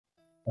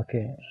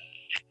Okay,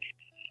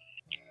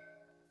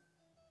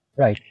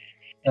 right.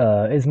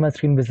 Is my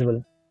screen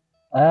visible?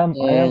 I am.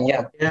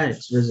 Yeah. Yeah,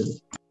 it's visible.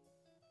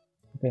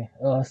 Okay.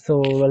 So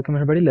welcome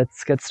everybody.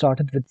 Let's get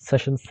started with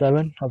session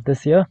 7 of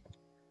this year.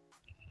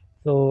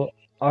 So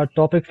our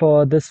topic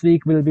for this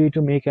week will be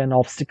to make an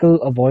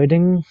obstacle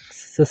avoiding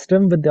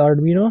system with the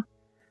Arduino.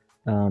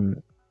 Um,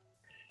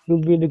 we'll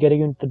be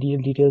getting into the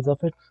details of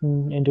it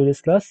into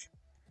this class.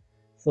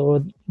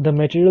 So the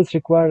materials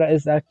required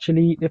is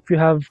actually if you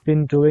have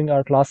been doing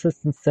our classes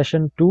in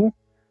session 2,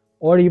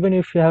 or even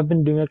if you have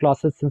been doing our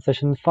classes in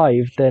session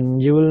 5, then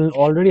you will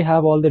already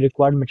have all the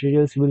required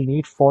materials you will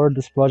need for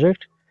this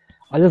project.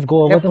 I'll just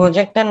go The over them.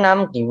 project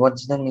name ki?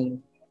 What's the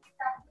name?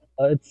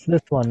 It's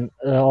this one,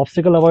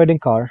 obstacle avoiding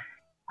car.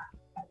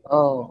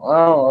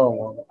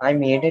 I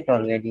made it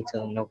already,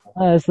 so no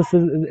problem. It's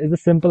a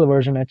simple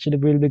version. Actually,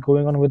 we'll be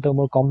going on with the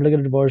more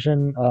complicated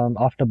version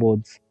after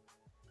boards.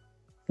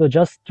 So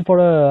just for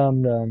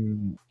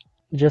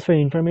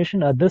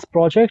information, this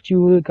project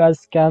you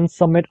guys can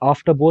submit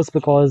after boards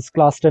because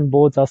class 10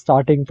 boards are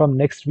starting from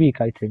next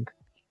week, I think,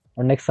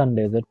 or next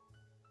Sunday, is it?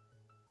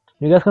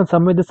 You guys can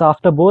submit this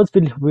after boards.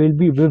 We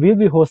will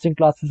be hosting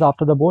classes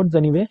after the boards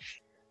anyway.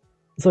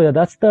 So yeah,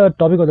 that's the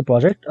topic of the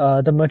project.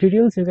 The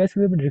materials you guys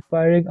will be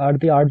requiring are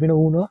the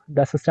Arduino Uno,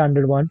 that's the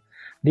standard one.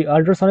 The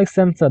ultrasonic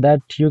sensor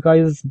that you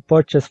guys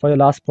purchased for your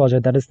last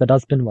project, that is the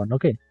dustbin one.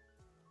 Okay,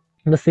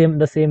 the same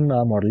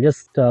model.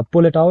 Just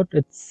pull it out.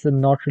 It's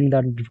not really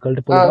that difficult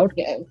to pull it out.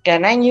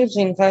 Can I use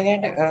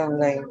infrared?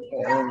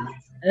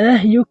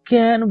 You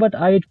can, but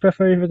I'd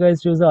prefer if you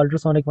guys use the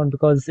ultrasonic one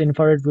because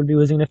infrared will be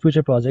using in the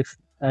future projects,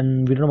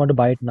 and we don't want to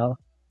buy it now.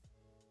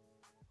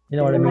 You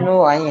know what I mean?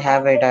 No, I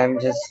have it. I'm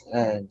just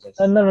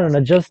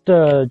No. Just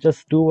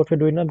do what we're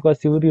doing now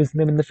because you will be using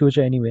them in the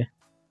future anyway.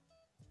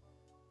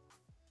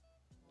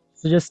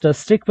 So just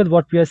stick with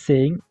what we are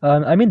saying.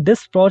 I mean,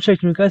 this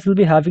project, you guys will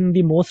be having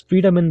the most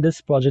freedom in this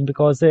project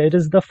because it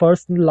is the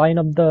first line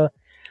of the,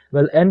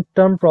 well, end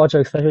term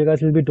projects that you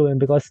guys will be doing.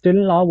 Because till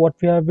now, what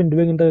we have been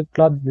doing in the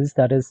club is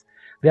that is,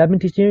 we have been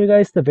teaching you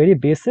guys the very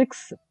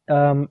basics,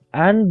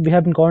 and we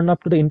haven't gone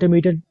up to the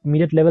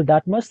intermediate level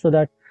that much so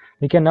that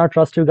we can now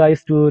trust you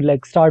guys to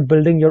like start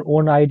building your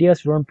own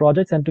ideas, your own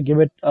projects, and to give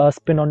it a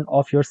spin on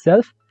of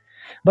yourself.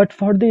 But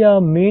for the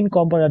main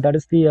component, that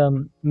is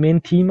the main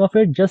theme of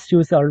it, just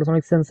use the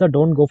ultrasonic sensor.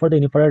 Don't go for the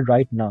infrared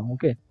right now.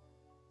 Okay.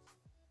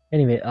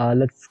 Anyway,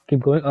 let's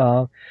keep going.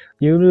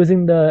 You're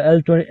using the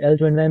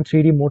L29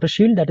 3D motor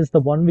shield. That is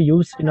the one we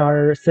used in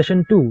our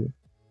session 2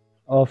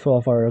 of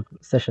our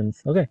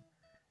sessions. Okay.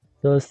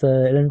 So it's the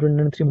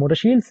L29 motor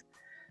shields,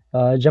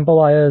 jumper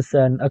wires,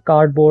 and a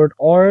cardboard.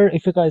 Or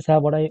if you guys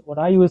have what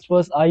I used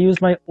was I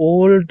used my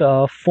old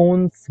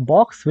phone's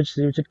box, which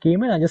it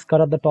came in. I just cut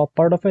out the top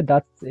part of it.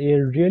 That's a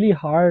really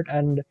hard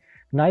and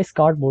nice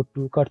cardboard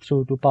to cut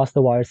through to pass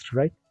the wires through,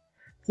 right?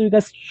 So if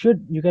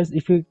you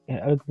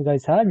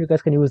guys have, you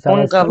guys can use that phone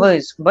as well.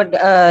 covers, but they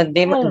are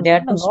No,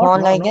 too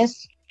small, I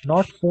guess.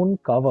 not phone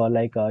cover.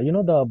 Like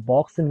the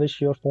box in which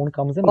your phone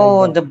comes in,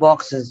 Oh, the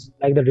boxes.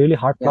 like the really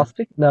hard Yeah,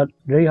 plastic, the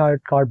really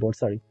hard cardboard.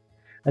 Sorry.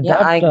 And yeah.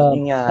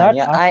 that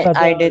acts as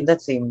I a did the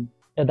same.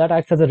 yeah, that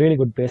acts as a really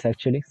good base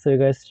actually. So you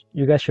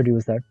guys should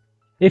use that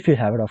if you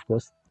have it, of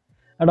course.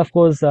 And of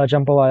course,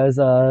 jumper wires.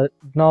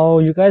 Now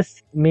you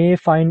guys may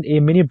find a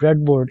mini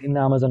breadboard in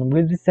Amazon.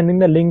 We'll be sending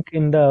the link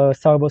in the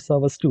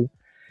servers too.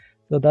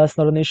 So that's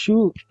not an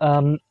issue.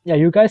 Yeah,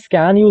 you guys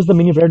can use the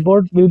mini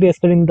breadboard. We'll be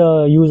explaining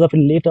the use of it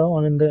later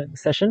on in the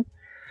session,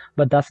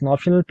 but that's an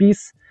optional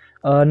piece.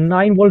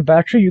 9-volt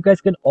battery. You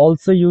guys can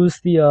also use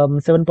the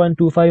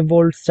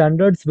 7.25-volt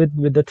standards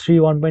with the three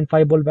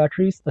 1.5-volt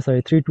batteries.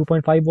 Three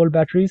 2.5-volt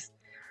batteries.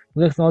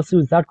 You guys can also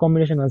use that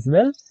combination as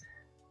well.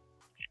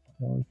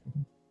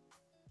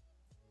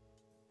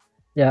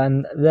 Yeah,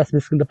 and that's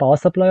basically the power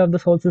supply of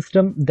this whole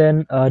system.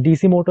 Then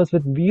DC motors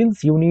with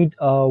wheels. You need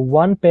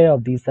one pair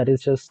of these. That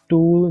is just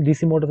two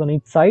DC motors on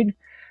each side,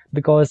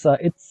 because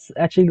it's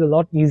actually a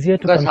lot easier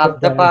to Because control half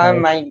the the power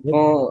direct. might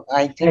go,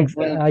 I think,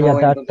 will Yeah,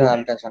 go that into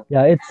the too. ultrasound.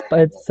 Yeah,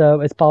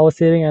 it's power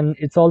saving, and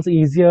it's also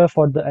easier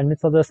and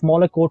it's also a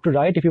smaller code to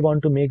write if you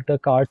want to make the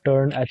car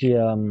turn at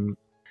the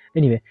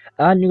anyway.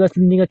 And you guys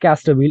need a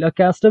caster wheel. A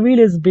caster wheel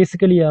is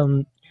basically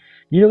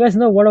you guys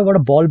know what a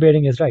ball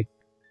bearing is, right?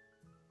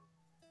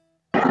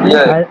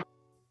 Yeah.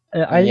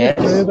 I'll just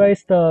show you Yes.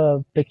 guys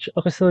the picture.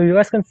 Okay, so you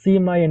guys can see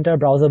my entire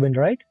browser window,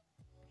 right?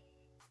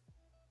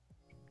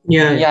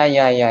 Yeah.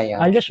 Yeah.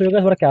 I'll just show you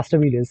guys what a caster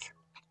wheel is.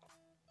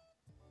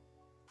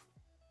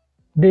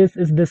 This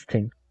is this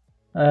thing.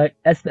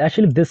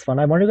 Actually this one.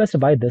 I want you guys to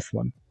buy this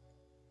one.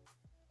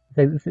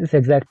 It's the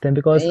exact thing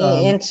because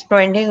It's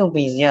 20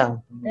 rupees. Yeah.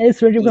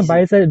 it's when you can Easy.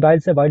 buy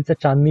it's a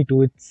Chandni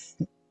too.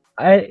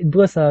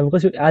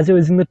 Because as you're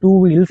using the two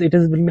wheels, it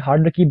is will be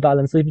hard to keep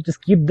balance. So if you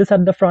just keep this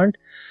at the front,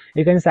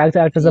 you can just act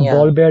as a Yeah.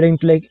 ball bearing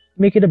to like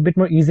make it a bit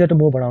more easier to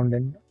move around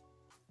in.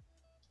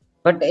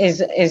 But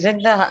is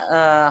it the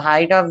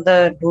height of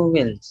the two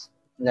wheels?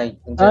 like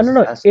No, just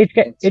no, asking.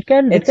 it It's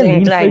can lean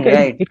inclined,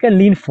 right? it can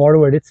lean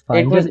forward. It's It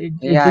fine. Just will,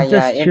 yeah, it yeah,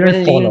 just it shouldn't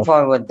will fall lean off.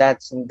 forward.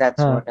 That's Uh,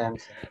 what I'm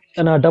saying.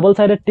 and a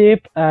double-sided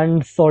tape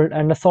and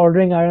a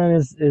soldering iron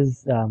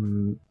is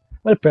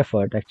well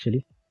preferred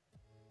actually.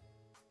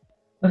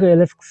 Okay,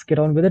 let's get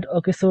on with it.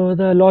 Okay, so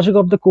the logic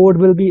of the code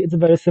will be it's a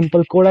very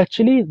simple code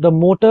actually. The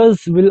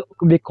motors will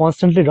be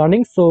constantly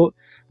running. So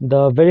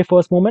the very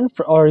first moment,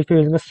 or if you're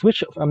using a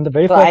switch from the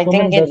very So I first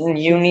think moment, it the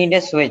you need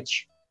a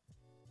switch.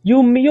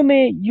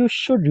 you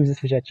should use a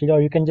switch actually,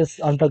 or you can just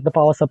unplug the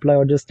power supply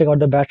or just take out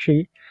the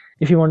battery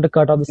if you want to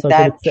cut off the circuit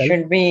That itself.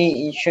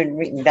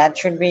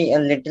 should be a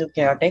little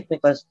chaotic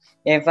because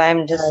if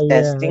I'm just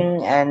Yeah,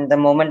 testing and the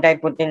moment I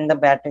put in the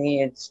battery,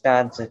 it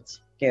starts. It's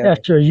yeah,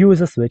 chaotic. sure.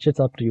 Use a switch. It's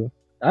up to you.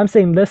 I'm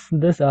saying this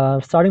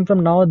starting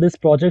from now, these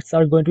projects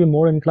are going to be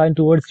more inclined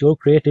towards your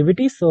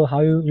creativity. So how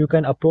you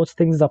can approach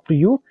things is up to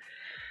you.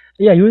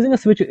 Yeah, using a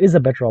switch is a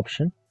better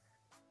option.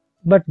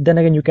 But then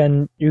again, you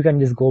can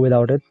just go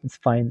without it. It's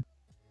fine.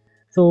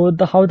 So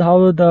the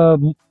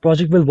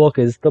project will work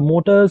is the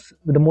motors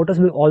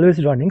will always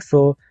be running.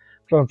 So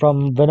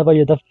from whenever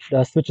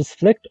the switch is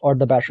flicked or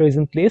the battery is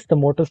in place, the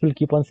motors will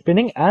keep on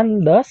spinning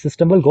and the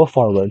system will go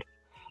forward.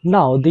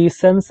 Now the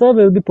sensor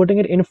will be putting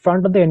it in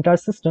front of the entire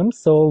system.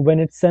 So when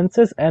it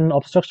senses an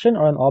obstruction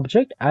or an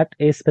object at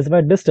a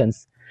specified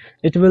distance,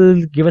 it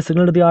will give a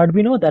signal to the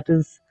Arduino, that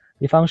is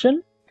the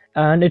function,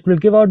 and it will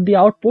give out the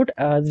output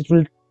as it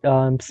will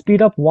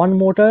speed up one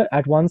motor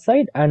at one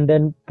side and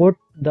then put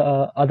the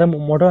other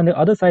motor on the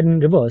other side in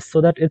reverse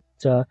so that it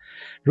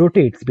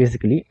rotates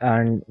basically.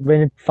 And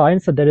when it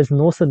finds that there is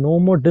no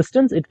more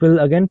distance, it will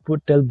again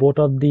tell both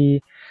of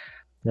the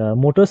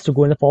motors to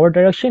go in the forward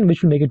direction,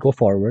 which will make it go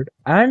forward,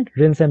 and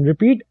rinse and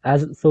repeat.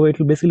 As so it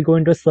will basically go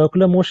into a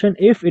circular motion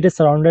if it is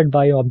surrounded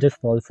by objects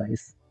of all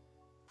size.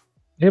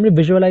 It can be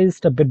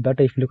visualized a bit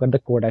better if you look at the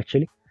code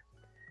actually.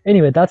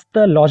 Anyway, that's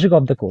the logic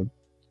of the code.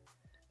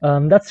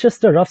 That's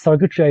just a rough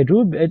circuitry I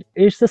drew.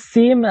 It's the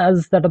same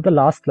as that of the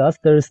last class.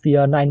 There is the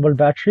 9-volt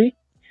battery,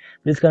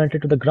 which is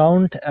connected to the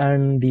ground,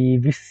 and the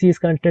VCC is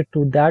connected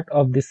to that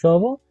of the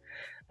server.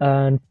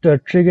 And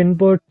trig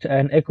input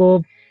and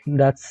echo,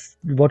 that's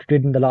what we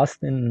did in the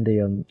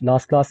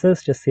last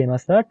classes, just same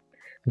as that.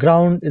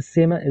 Ground is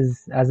same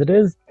as it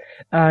is,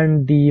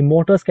 and the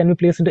motors can be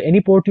placed into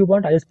any port you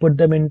want. I just put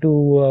them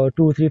into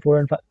 2, 3, 4,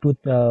 and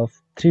 5,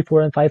 3,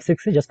 4, and 5,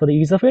 6 just for the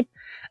ease of it.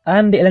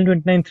 And the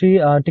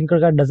LM293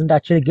 Tinkercad doesn't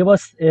actually give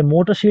us a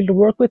motor shield to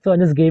work with, so I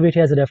just gave it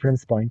here as a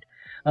reference point.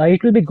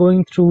 It will be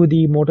going through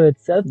the motor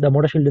itself, the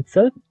motor shield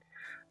itself,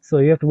 so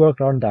you have to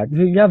work around that.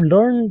 You have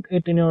learned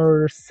it in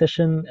your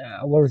session,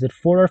 what was it,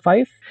 4 or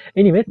 5?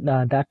 Anyway,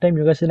 that time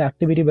you guys did an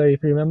activity where,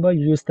 if you remember,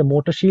 you used the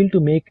motor shield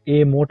to make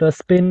a motor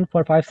spin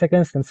for 5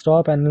 seconds, then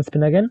stop and then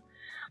spin again.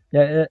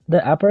 The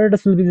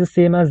apparatus will be the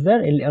same as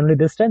that, only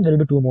this time there will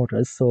be 2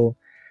 motors. So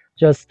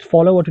just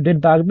follow what you did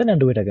back then and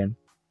do it again.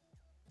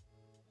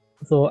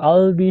 So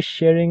I'll be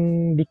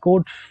sharing the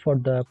code for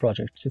the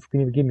project. Just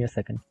give me a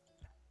second.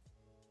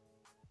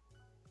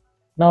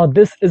 Now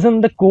this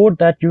isn't the code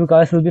that you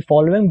guys will be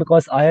following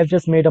because I have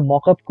just made a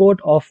mock-up code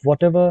of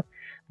whatever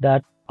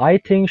that I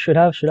think should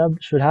have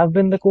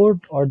been the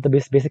code, or the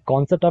basic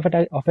concept of it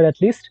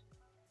at least.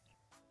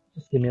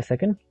 Just give me a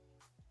second.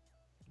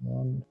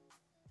 Um,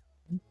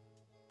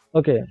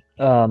 okay.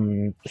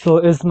 So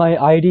is my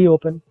ID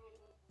open?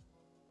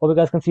 Hope you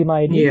guys can see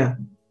my ID. Yeah.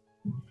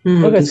 I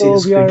Okay, can see so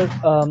the we are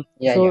screen.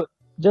 Yeah, yeah.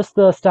 just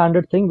the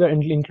standard thing. We're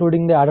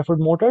including the Adafruit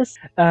motors,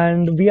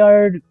 and we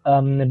are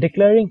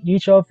declaring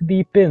each of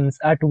the pins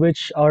at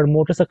which our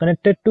motors are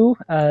connected to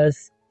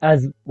as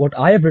what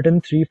I have written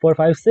 3, 4,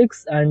 5,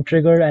 6, and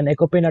trigger and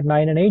echo pin at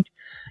 9 and 8.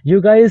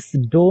 You guys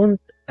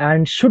don't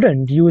and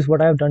shouldn't use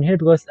what I've done here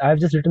because I've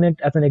just written it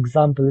as an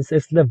example.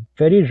 It's a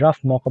very rough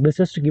mock-up. It's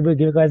just to give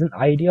you guys an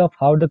idea of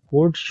how the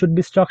code should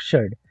be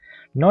structured,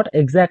 not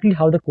exactly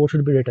how the code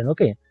should be written.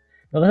 Okay.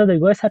 Because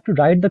you guys have to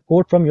write the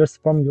code from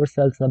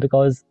yourselves now,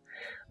 because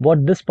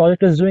what this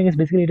project is doing is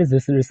basically it is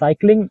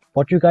recycling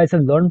what you guys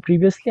have learned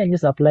previously and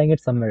just applying it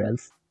somewhere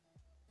else.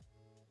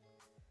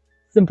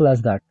 Simple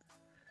as that.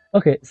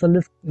 Okay, so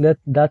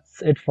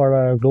that's it for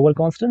our global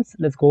constants.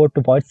 Let's go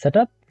to void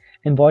setup.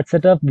 In void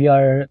setup, we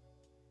are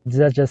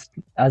just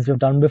as we've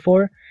done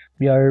before.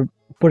 We are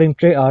putting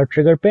our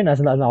trigger pin as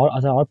an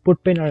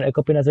output pin, or an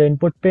echo pin as an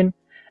input pin,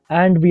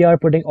 and we are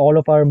putting all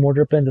of our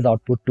motor pins as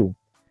output too.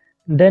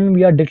 Then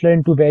we are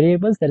declaring 2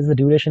 variables, that is the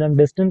duration and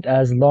distance,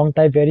 as long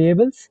type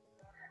variables.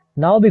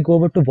 Now we go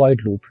over to void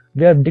loop.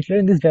 We are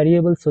declaring these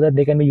variables so that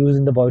they can be used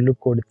in the void loop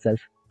code itself.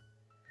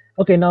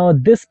 Okay, now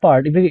this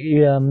part, if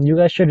you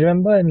guys should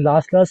remember in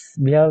last class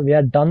we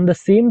had done the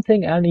same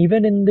thing, and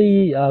even in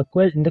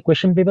the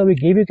question paper we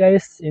gave you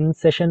guys in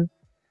session,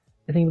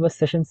 I think it was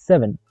session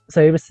 7.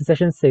 Sorry, it was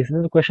session 6.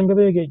 In the question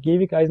paper we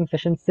gave you guys in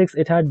session 6,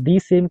 it had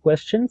these same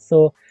questions.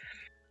 So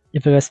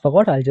if you guys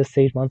forgot, I'll just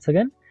say it once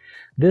again.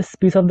 This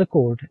piece of the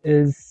code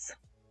is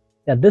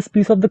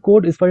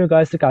for you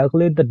guys to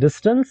calculate the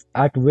distance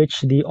at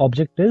which the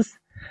object is.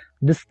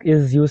 This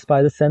is used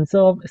by the sensor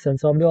of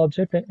the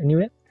object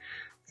anyway.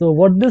 So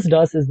what this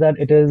does is that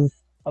it is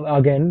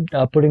Again,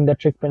 putting the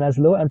trick pin as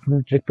low and putting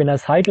the trick pin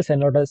as high to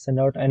send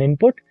out an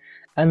input,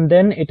 and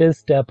then it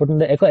is putting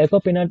the echo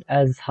pin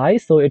as high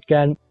so it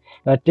can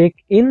take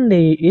in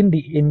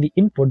the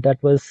input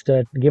that was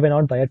given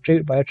out by a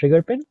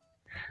trigger pin.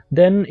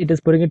 Then it is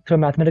putting it through a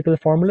mathematical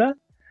formula.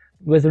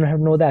 You guys don't have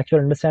to know the actual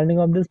understanding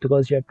of this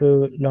because you have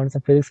to learn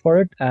some physics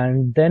for it,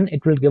 and then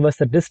it will give us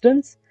the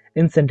distance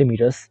in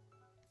centimeters.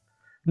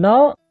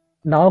 Now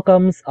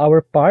comes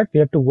our part. We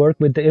have to work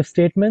with the if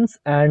statements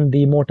and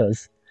the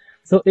motors.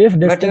 So if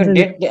But distance you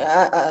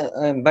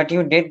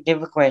is, did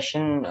give a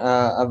question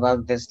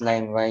about this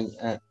line.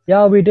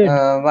 yeah, we did.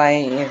 Why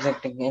is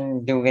it in No, no,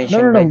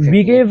 duration no. by We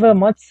 50? gave a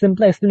much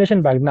simpler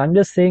explanation back then. I'm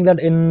just saying that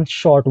in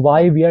short,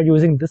 why we are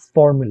using this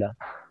formula.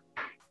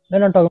 We're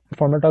not talking about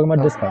formula, talking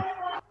about this Okay.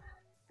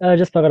 part.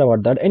 Just forget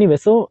about that. Anyway,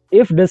 so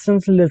if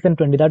distance is less than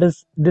 20,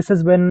 this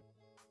is when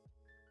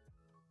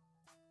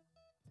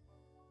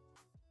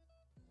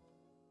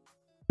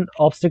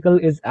obstacle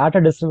is at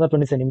a distance of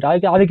 20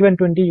 centimeters. I'll given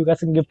 20, you guys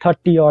can give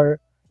 30 or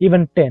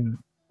even 10.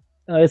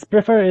 It's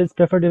preferred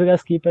if you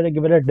guys give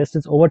it a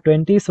distance over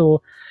 20,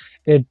 so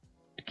it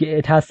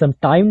it has some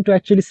time to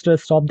actually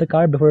stop the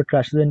car before it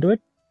crashes into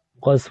it.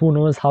 Because who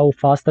knows how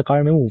fast the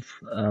car may move.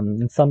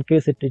 In some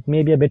case, it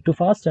may be a bit too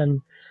fast, and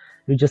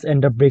you just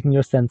end up breaking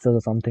your sensors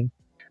or something.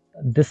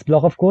 This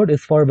block of code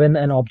is for when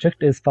an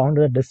object is found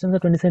at a distance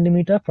of 20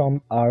 centimeter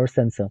from our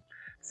sensor.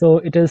 So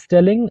it is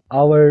telling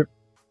our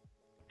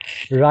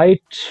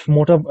right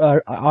motor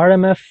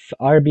RMF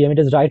RBM. It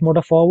is right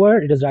motor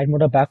forward, it is right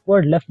motor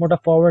backward, left motor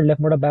forward,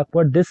 left motor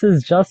backward. This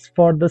is just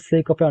for the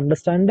sake of your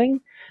understanding.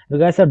 You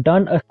guys have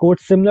done a code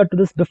similar to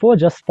this before,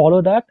 just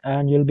follow that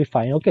and you'll be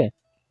fine. Okay,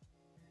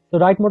 so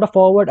right motor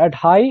forward at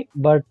high,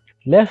 but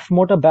left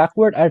motor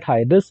backward at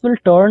high. This will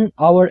turn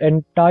our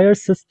entire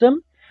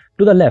system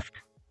to the left.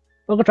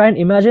 Okay, try and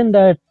imagine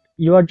that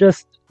you are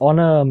just on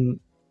a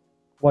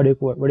what do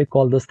you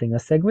call this thing, a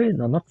segway?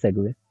 No, not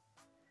segway,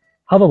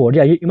 hoverboard.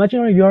 Yeah, you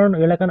imagine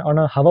you're like on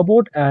a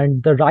hoverboard,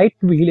 and the right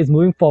wheel is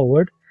moving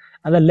forward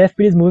and the left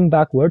wheel is moving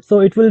backward,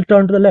 so it will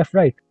turn to the left,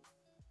 right?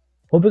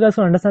 Hope you guys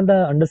can understand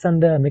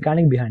the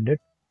mechanic behind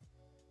it,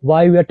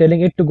 why we are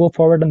telling it to go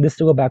forward and this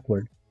to go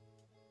backward.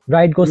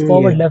 Right goes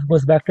forward, Yeah. left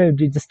goes backward,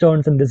 it just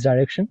turns in this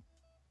direction.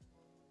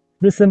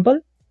 Pretty simple.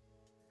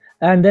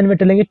 And then we're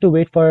telling it to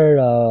wait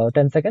for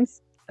 10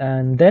 seconds,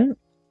 and then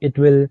it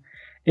will,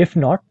 if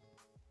not,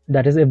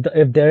 that is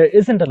if there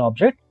isn't an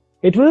object,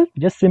 it will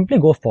just simply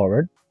go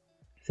forward.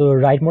 So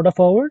right motor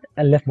forward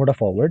and left motor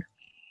forward.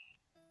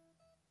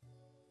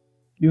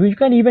 You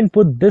can even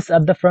put this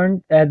at the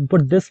front and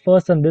put this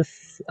first and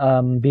this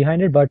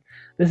behind it, but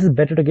this is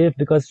better to give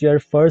because you're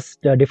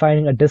first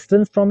defining a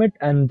distance from it,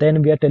 and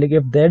then we are telling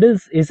if there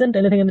isn't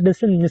anything in the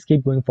distance, you just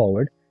keep going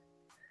forward,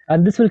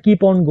 and this will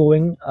keep on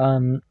going.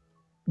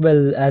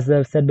 Well, as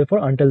I've said before,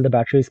 until the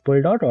battery is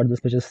pulled out or the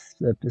switch is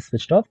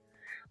switched off.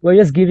 We're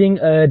just giving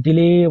a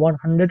delay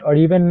 100 or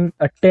even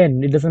a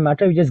 10. It doesn't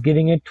matter. We're just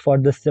giving it for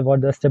the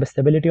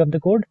stability of the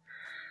code.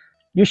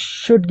 You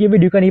should give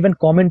it. You can even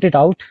comment it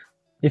out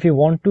if you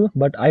want to,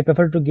 but I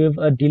prefer to give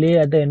a delay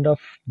at the end of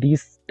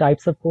these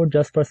types of code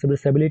just for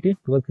stability,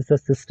 because the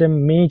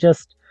system may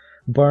just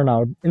burn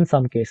out. In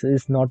some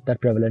cases, it's not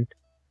that prevalent.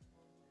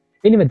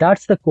 Anyway,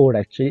 that's the code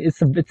actually.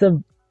 It's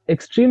a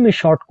extremely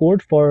short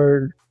code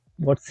for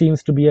what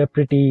seems to be a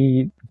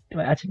pretty,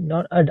 actually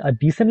not a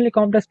decently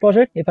complex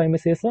project, if I may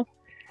say so.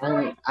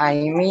 I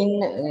mean,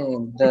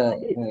 the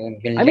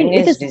I mean, building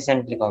it is is.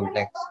 decently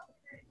complex.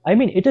 I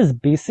mean, it is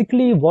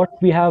basically what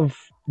we have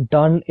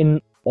done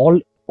in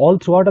all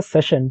throughout a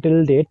session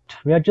till date.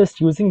 We are just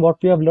using what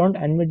we have learned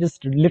and we're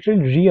just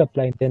literally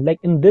reapplying them. Like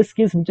in this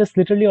case, we just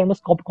literally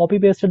almost copy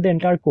pasted the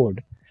entire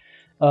code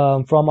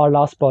from our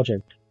last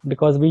project,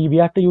 because we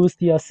have to use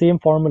the same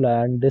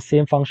formula and the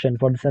same function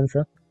for the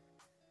sensor,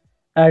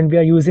 and we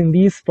are using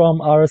these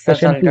from our That's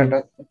session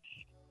all. 2.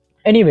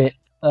 Anyway,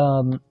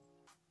 um,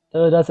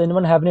 does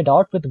anyone have any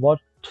doubt with what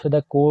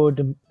the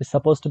code is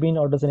supposed to be,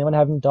 or does anyone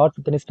have any doubt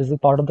with any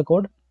specific part of the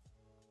code?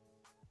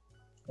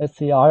 Let's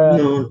see.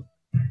 No.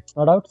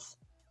 No doubts?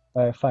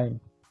 Alright,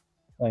 fine,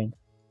 fine.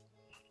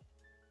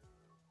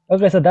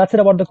 Okay, so that's it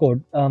about the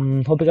code.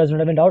 Hope you guys don't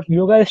have any doubt.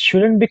 You guys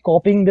shouldn't be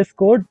copying this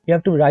code. You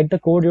have to write the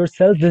code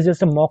yourself. This is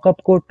just a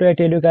mock-up code to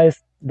tell you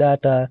guys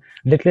that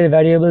declare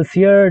variables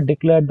here,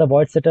 declare the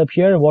void setup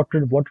here, what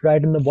to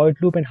write in the void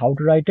loop and how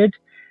to write it.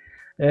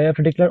 You have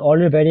to declare all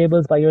your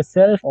variables by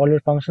yourself, all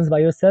your functions by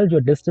yourself,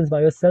 your distance by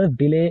yourself,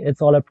 delay.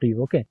 It's all up to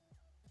you. Okay.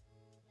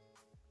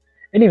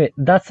 Anyway,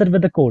 that's it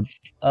with the code.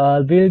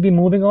 We'll be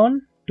moving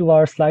on to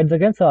our slides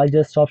again, so I'll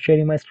just stop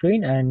sharing my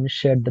screen and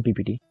share the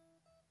PPT.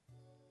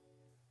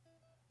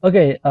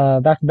 Okay,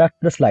 back to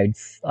the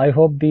slides. I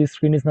hope the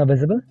screen is now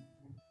visible.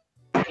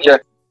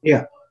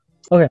 Yeah.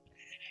 Okay,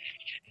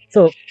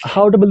 so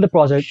how to build the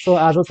project. So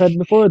as I said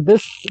before,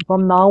 this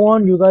from now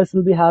on, you guys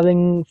will be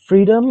having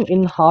freedom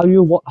in how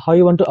you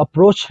want to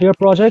approach your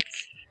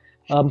projects,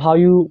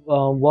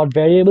 what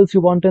variables you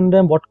want in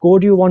them, what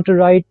code you want to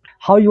write,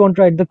 how you want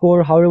to write the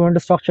code, how you want to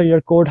structure your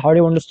code, how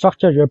you want to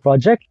structure your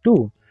project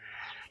too.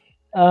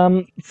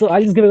 So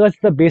I'll just give you guys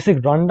the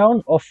basic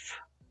rundown of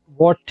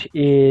what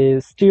a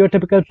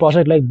stereotypical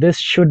project like this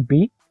should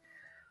be.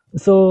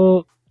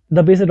 So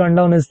the basic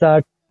rundown is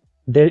that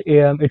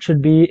it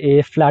should be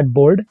a flat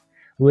board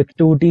with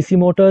two DC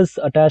motors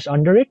attached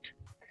under it,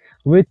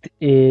 with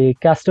a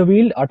caster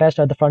wheel attached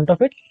at the front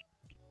of it,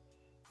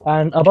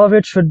 and above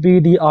it should be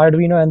the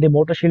Arduino and the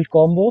motor shield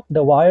combo.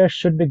 The wires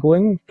should be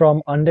going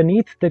from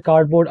underneath the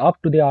cardboard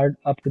up to the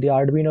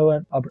Arduino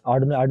and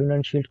Arduino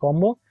and shield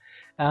combo,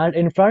 and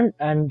in front,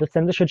 and the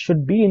sensor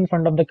should be in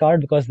front of the card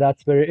because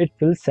that's where it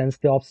will sense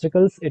the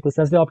obstacles. It will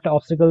sense the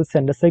obstacles,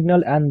 send a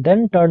signal, and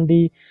then tell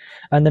the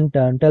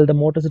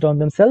motors to turn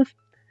themselves.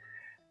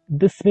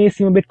 This may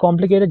seem a bit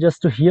complicated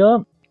just to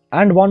hear.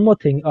 And one more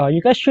thing,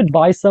 you guys should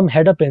buy some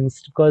header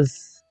pins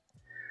because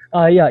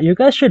yeah, you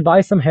guys should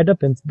buy some header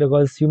pins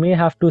because you may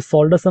have to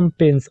solder some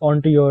pins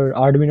onto your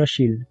Arduino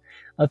shield.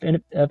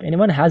 If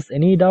anyone has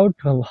any doubt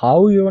of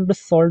how you want to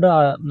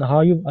solder,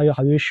 how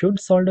you should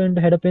solder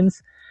into header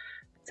pins,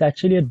 it's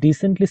actually a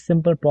decently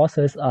simple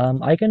process.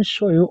 I can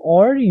show you,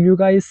 or you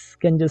guys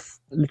can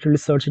just literally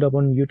search it up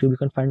on YouTube. You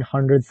can find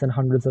hundreds and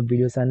hundreds of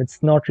videos, and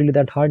it's not really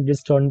that hard.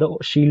 Just turn the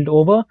shield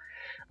over,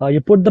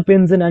 you put the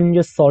pins in, and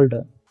you just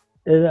solder.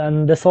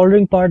 And the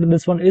soldering part in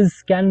this one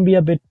can be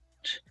a bit,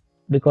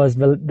 because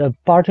well, the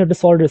part of the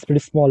solder is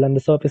pretty small, and the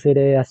surface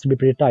area has to be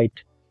pretty tight,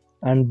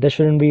 and there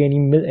shouldn't be any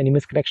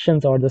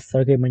misconnections, or the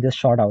circuit may just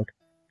short out.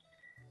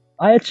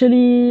 I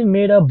actually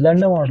made a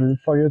Blender model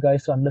for you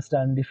guys to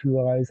understand if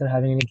you guys are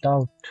having any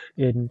doubt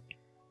in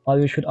how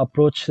you should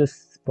approach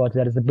this project,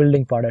 that is the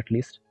building part at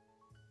least.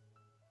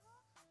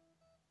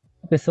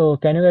 Okay, so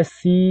can you guys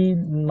see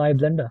my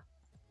Blender?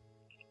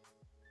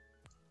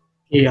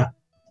 Yeah.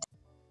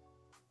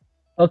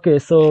 Okay,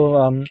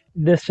 so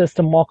this is just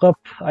a mock-up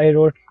I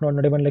wrote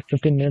not even like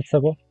 15 minutes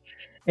ago.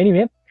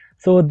 Anyway,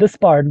 so this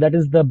part, that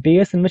is the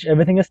base in which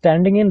everything is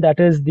standing in, that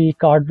is the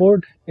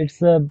cardboard.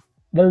 It's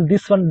well,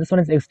 this one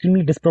is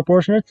extremely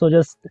disproportionate, so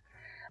just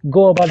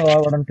go about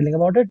what I'm feeling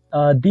about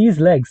it. These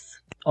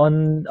legs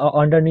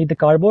underneath the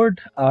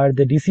cardboard are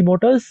the DC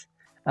motors,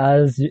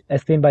 as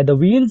explained by the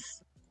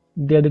wheels.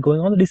 They're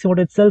going on the DC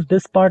motor itself.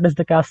 This part is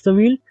the caster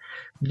wheel.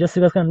 Just so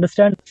you guys can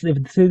understand,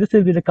 if this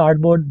is the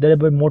cardboard, there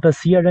are motors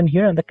here and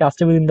here, and the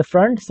caster wheel in the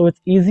front, so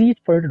it's easy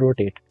for it to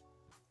rotate.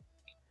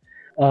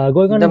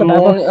 Going on The the back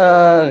more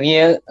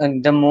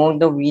of the more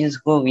the wheels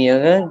go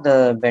rear,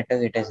 the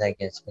better it is, I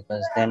guess,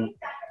 because then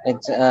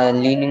it's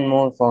leaning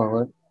more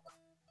forward.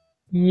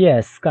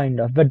 yes, kind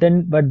of, but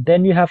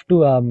then you have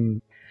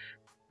to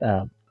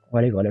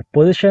what do you call it?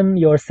 Position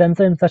your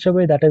sensor in such a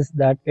way that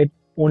it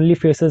only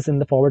faces in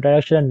the forward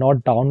direction and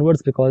not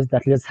downwards, because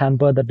that will just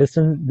hamper the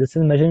distance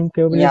measuring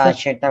capabilities. Yeah,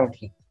 shit out.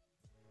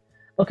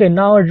 Okay,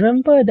 now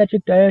remember that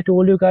I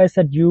told you guys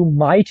that you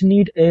might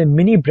need a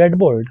mini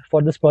breadboard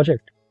for this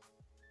project.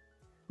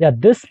 Yeah,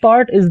 this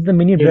part is the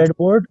mini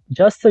breadboard,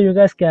 just so you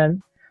guys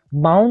can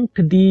mount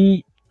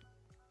the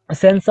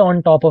sensor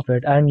on top of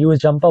it and use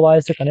jumper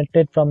wires to connect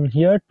it from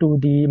here to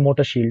the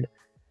motor shield.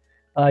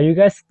 You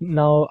guys,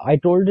 now I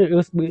told you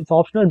it's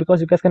optional because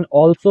you guys can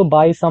also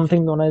buy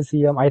something known as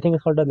I think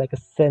it's called like a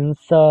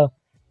sensor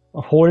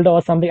holder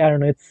or something. I don't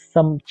know. It's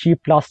some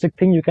cheap plastic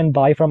thing you can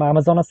buy from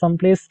Amazon or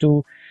someplace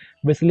to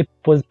basically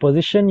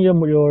position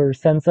your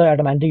sensor at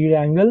an anti-gravity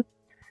angle.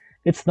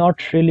 It's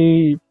not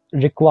really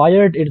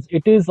required.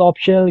 It is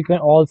optional. You can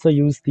also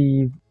use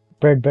the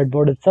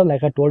breadboard itself,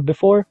 like I told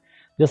before.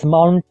 Just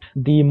mount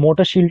the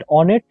motor shield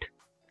on it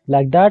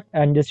like that,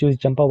 and just use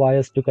jumper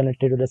wires to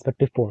connect it to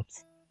respective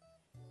ports.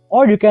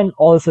 Or you can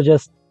also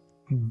just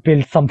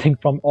build something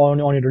from on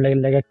it,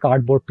 like a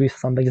cardboard piece or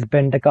something. Just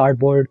bend the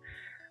cardboard,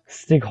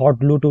 stick hot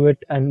glue to it,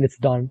 and it's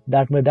done.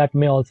 That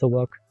may also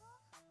work.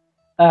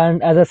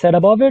 And as I said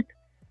above it,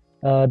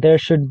 there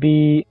should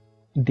be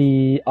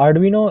the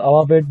Arduino,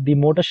 above it the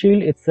motor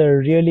shield. It's a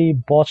really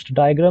botched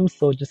diagram,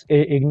 so just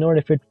ignore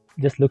if it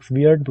just looks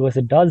weird, because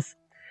it does.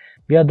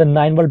 We have the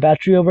 9-volt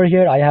battery over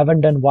here. I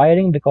haven't done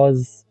wiring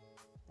because,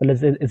 well,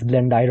 it's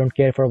Blender. I don't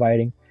care for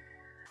wiring.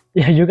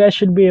 Yeah, you guys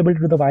should be able to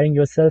do the wiring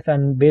yourself,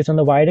 and based on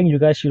the wiring, you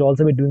guys should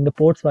also be doing the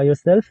ports by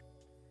yourself.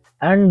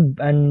 And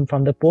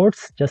from the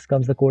ports just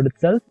comes the code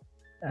itself,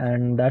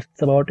 and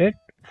that's about it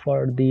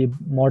for the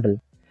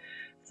model.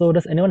 So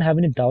does anyone have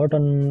any doubt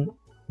on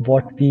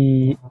what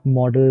the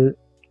model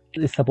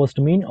is supposed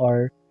to mean,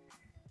 or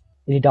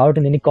any doubt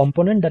in any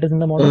component that is in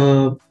the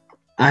model?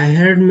 I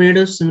had made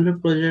a similar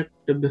project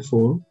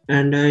before,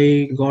 and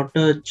I got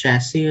a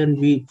chassis and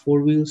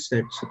 4-wheel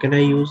set. So can I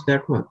use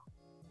that one?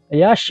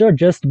 Yeah, sure.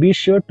 Just be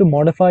sure to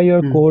modify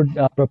your code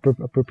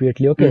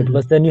appropriately, okay?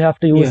 Because then you have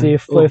to use a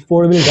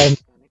 4-wheel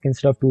drive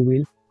instead of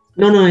 2-wheel.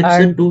 No, it's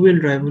a 2-wheel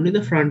drive. Only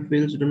the front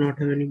wheels do not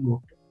have any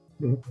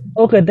motor.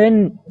 Okay,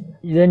 then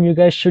you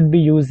guys should be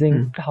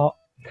using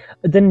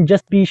then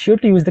just be sure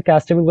to use the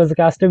caster wheel, because the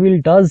caster wheel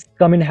does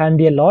come in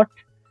handy a lot.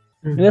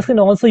 You guys can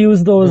also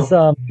use those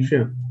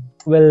sure.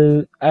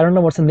 Well, I don't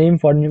know what's the name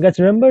for them. You guys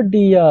remember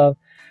the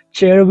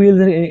chair wheels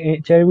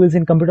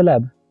in computer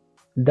lab?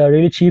 The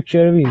really cheap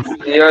chair wheels.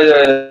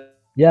 Yeah.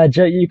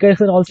 Yeah, you guys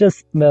can also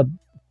just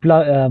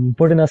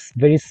put in a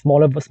very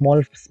smaller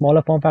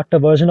form factor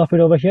version of it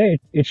over here,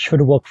 it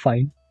should work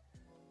fine.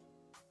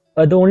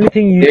 The only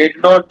thing you They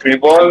did not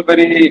revolve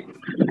very.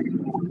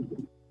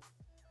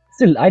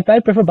 still, I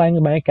prefer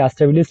buying a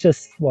caster wheel. It's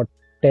just what,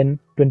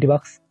 10-20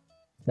 bucks.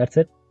 That's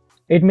it.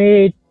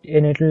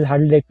 It'll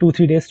hardly like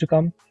 2-3 days to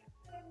come,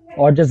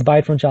 or just buy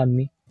it from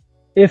Chandni,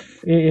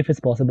 if it's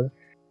possible.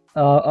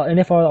 And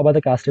if about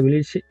the caster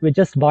wheel, we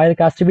just buy the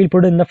caster wheel,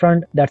 put it in the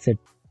front. That's it,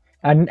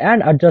 and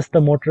adjust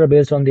the motor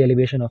based on the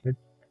elevation of it.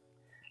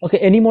 Okay.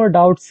 Any more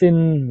doubts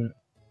in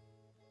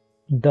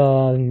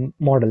the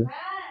model?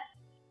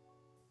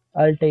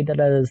 I'll take that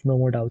as no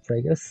more doubts,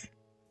 I guess.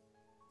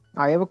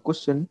 I have a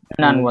question.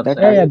 None that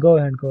whatsoever. Yeah, go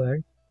ahead.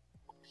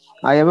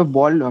 I have a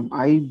ball.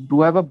 I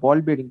do have a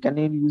ball bearing. Can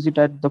I use it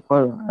at the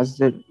as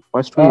the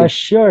first wheel?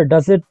 Sure.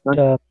 Does it?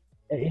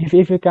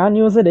 If you can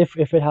use it, if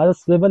it has a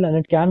swivel and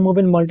it can move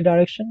in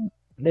multi-direction,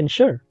 then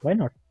sure, why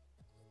not?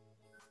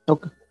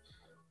 Okay.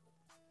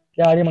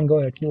 Yeah, Aryaman, go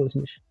ahead. You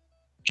Vish.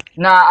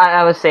 No,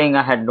 I was saying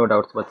I had no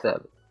doubts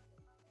whatsoever.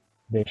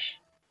 Vish.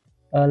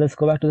 Let's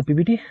go back to the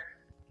PPT.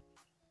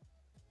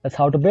 That's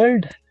how to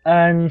build,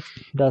 and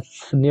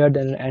that's near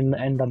the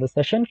end of the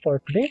session for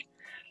today.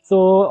 So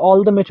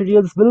all the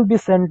materials will be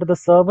sent to the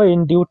server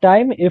in due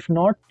time. If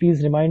not,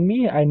 please remind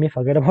me. I may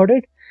forget about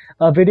it.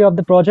 A video of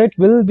the project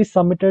will be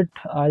submitted.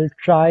 I'll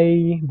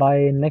try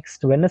by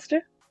next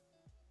Wednesday.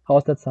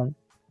 How's that sound?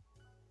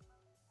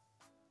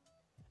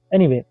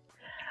 Anyway,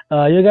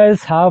 you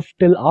guys have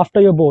till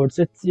after your boards.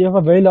 You have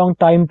a very long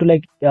time to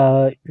you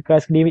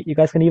guys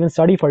can even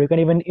study for. You can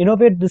even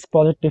innovate this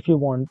project if you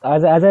want.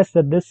 As I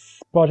said,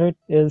 this project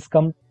is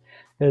 70%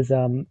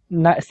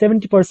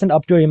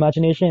 up to your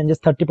imagination and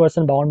just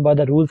 30% bound by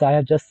the rules I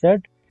have just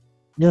said.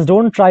 Just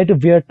don't try to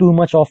veer too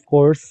much off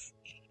course.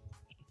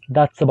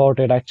 That's about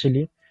it,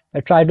 actually. I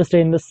try to stay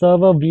in the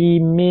server. We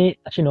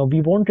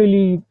won't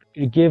really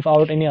give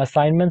out any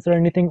assignments or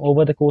anything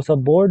over the course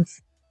of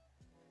boards.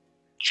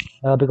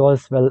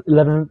 Because, well,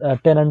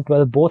 10 and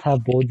 12 both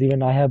have boards.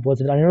 Even I have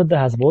boards. Aniruddha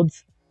has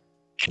boards.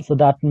 So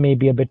that may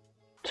be a bit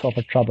of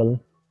a trouble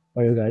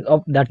for you guys.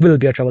 Oh, that will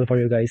be a trouble for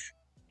you guys.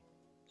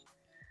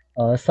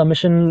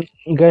 Submission,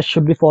 you guys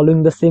should be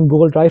following the same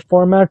Google Drive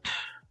format.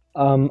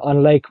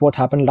 Unlike what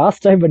happened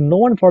last time when no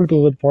one followed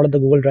the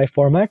Google Drive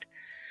format.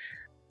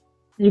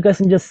 You guys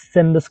can just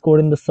send this code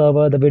in the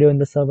server, the video in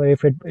the server,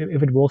 if it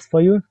works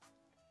for you.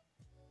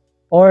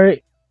 Or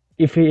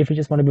if you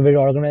just want to be very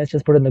organized,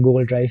 just put it in the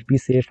Google Drive. Be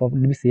safe for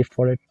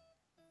it.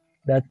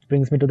 That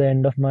brings me to the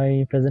end of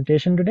my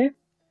presentation today.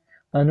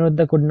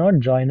 Anuradha could not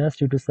join us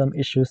due to some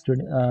issues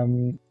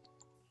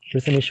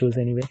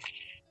anyway.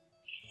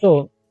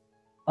 So,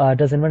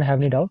 does anyone have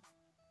any doubts?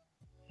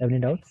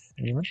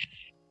 Anyone?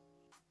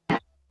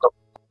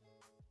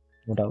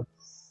 No doubts.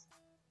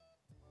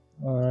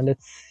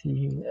 Let's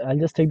see. I'll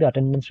just take the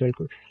attendance real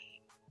quick.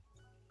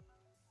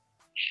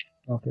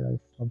 Okay, I'll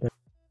stop there.